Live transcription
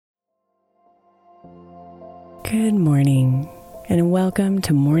Good morning, and welcome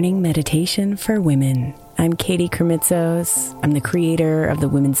to Morning Meditation for Women. I'm Katie Kremitzos. I'm the creator of the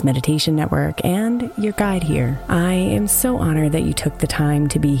Women's Meditation Network and your guide here. I am so honored that you took the time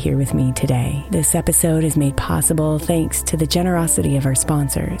to be here with me today. This episode is made possible thanks to the generosity of our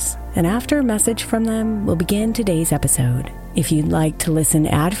sponsors. And after a message from them, we'll begin today's episode. If you'd like to listen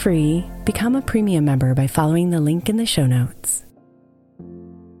ad-free, become a premium member by following the link in the show notes.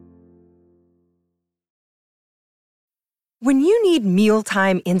 When you need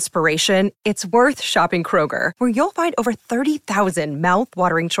mealtime inspiration, it's worth shopping Kroger, where you'll find over 30,000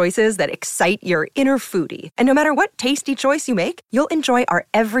 mouth-watering choices that excite your inner foodie. And no matter what tasty choice you make, you'll enjoy our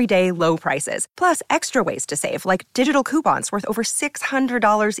everyday low prices, plus extra ways to save, like digital coupons worth over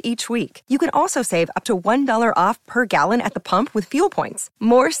 $600 each week. You can also save up to $1 off per gallon at the pump with fuel points.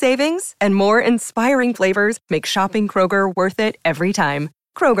 More savings and more inspiring flavors make shopping Kroger worth it every time.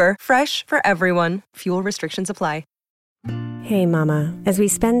 Kroger, fresh for everyone. Fuel restrictions apply. Hey Mama, as we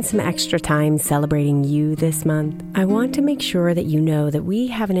spend some extra time celebrating you this month, I want to make sure that you know that we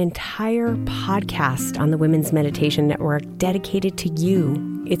have an entire podcast on the Women's Meditation Network dedicated to you.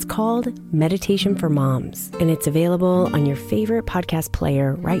 It's called Meditation for Moms, and it's available on your favorite podcast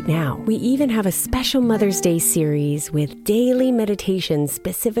player right now. We even have a special Mother's Day series with daily meditations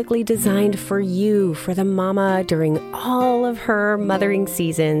specifically designed for you, for the mama, during all of her mothering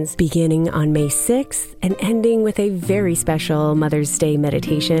seasons, beginning on May 6th and ending with a very special Mother's Day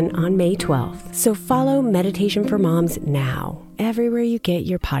meditation on May 12th. So follow Meditation for Moms now, everywhere you get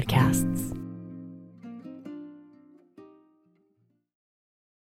your podcasts.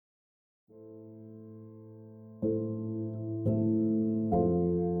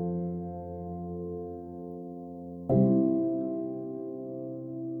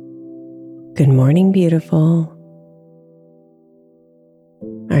 Good morning, beautiful.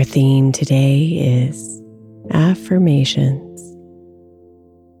 Our theme today is affirmations.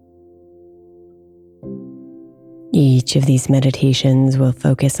 Each of these meditations will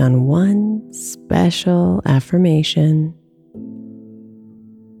focus on one special affirmation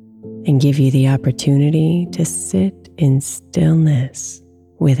and give you the opportunity to sit in stillness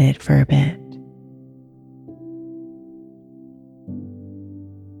with it for a bit.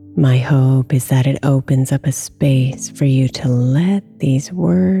 My hope is that it opens up a space for you to let these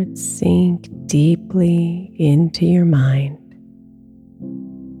words sink deeply into your mind,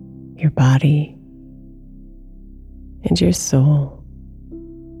 your body, and your soul.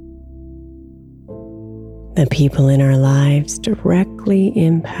 The people in our lives directly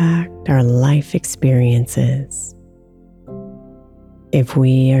impact our life experiences. If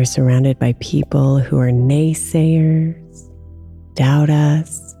we are surrounded by people who are naysayers, doubt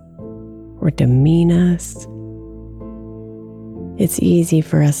us, or demean us, it's easy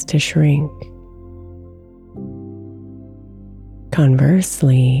for us to shrink.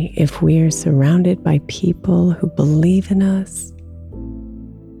 Conversely, if we are surrounded by people who believe in us,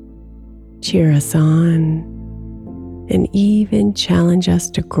 cheer us on, and even challenge us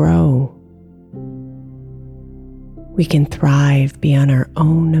to grow, we can thrive beyond our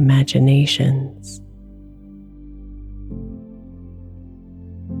own imaginations.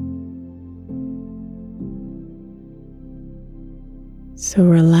 So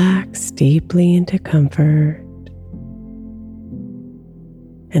relax deeply into comfort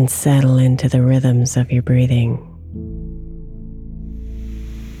and settle into the rhythms of your breathing.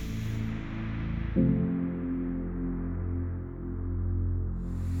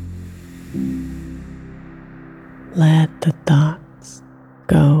 Let the thoughts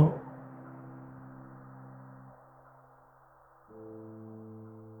go.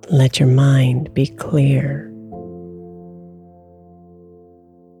 Let your mind be clear.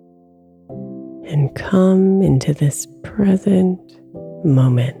 And come into this present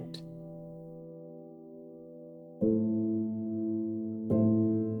moment.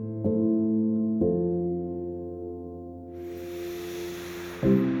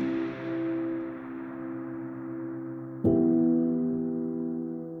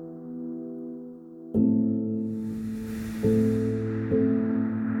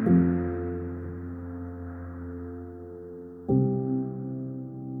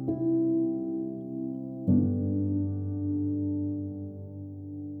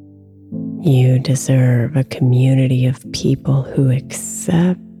 You deserve a community of people who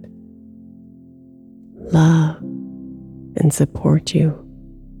accept, love, and support you.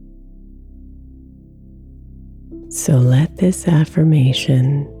 So let this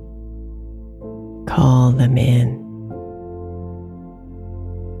affirmation call them in.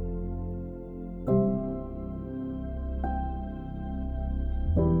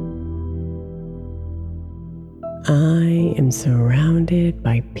 I am surrounded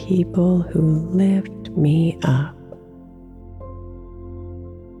by people who lift me up.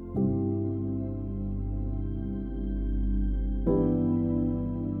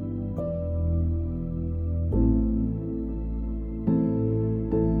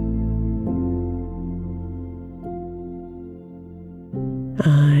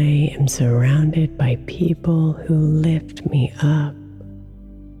 I am surrounded by people who lift me up.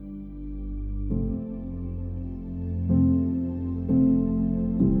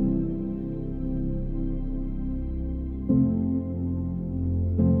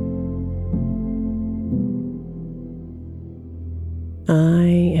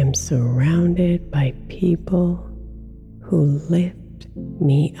 I am surrounded by people who lift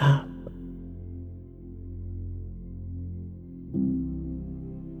me up.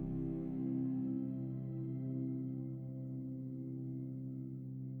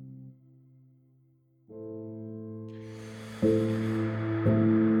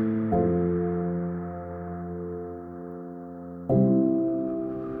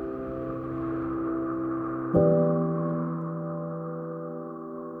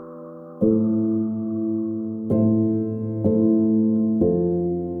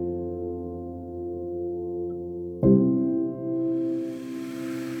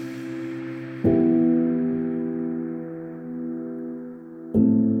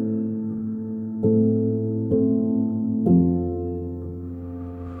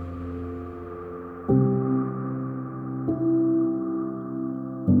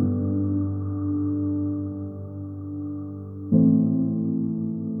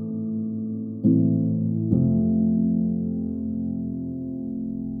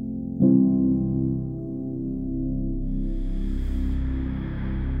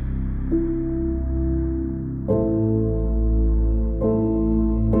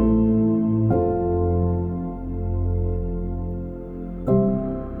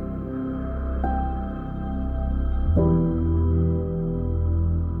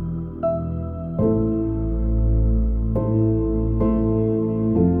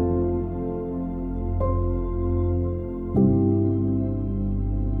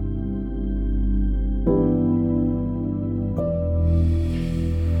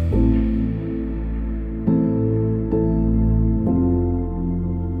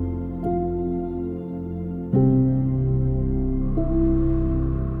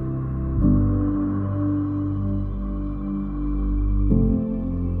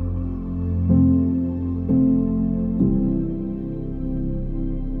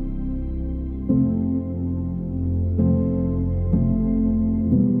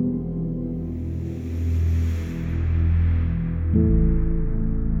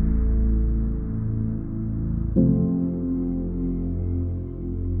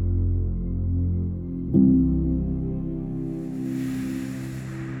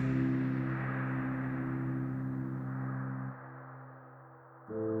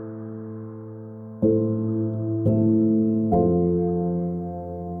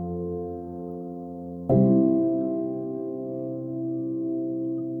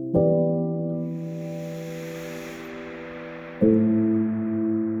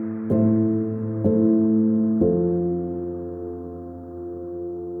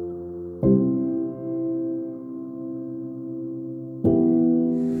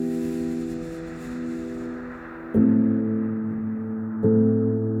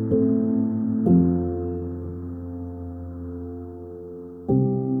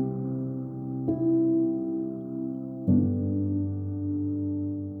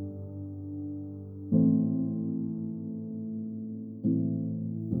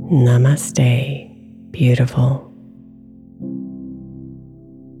 Namaste, beautiful.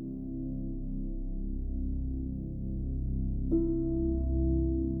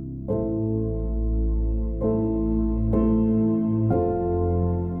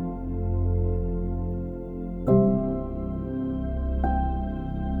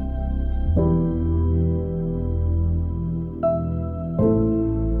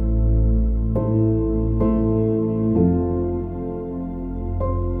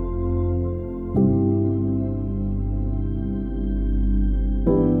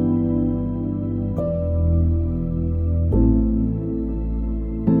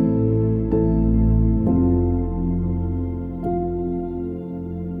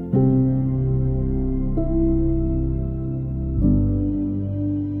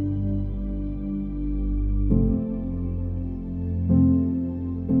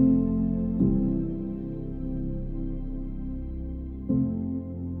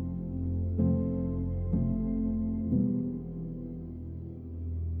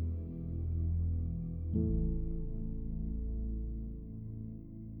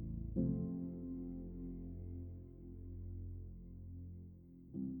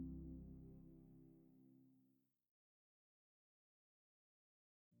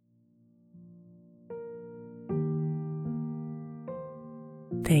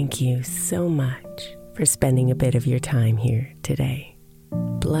 Thank you so much for spending a bit of your time here today.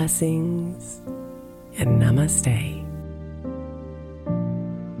 Blessings and namaste.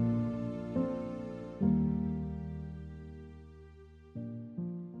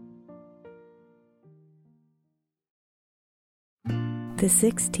 The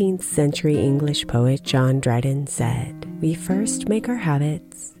 16th century English poet John Dryden said, "We first make our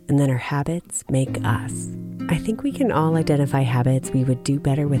habits, and then our habits make us." I think we can all identify habits we would do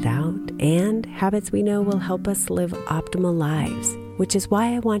better without, and habits we know will help us live optimal lives, which is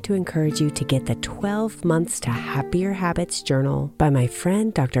why I want to encourage you to get the 12 Months to Happier Habits journal by my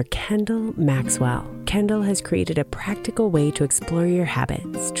friend Dr. Kendall Maxwell. Kendall has created a practical way to explore your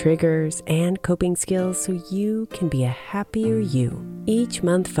habits, triggers, and coping skills so you can be a happier you. Each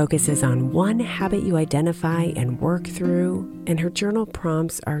month focuses on one habit you identify and work through, and her journal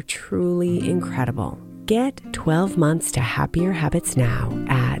prompts are truly incredible. Get 12 Months to Happier Habits now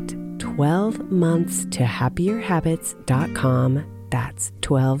at 12monthstohappierhabits.com. That's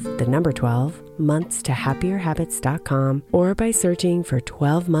 12, the number 12, monthstohappierhabits.com, or by searching for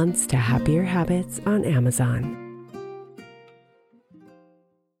 12 Months to Happier Habits on Amazon.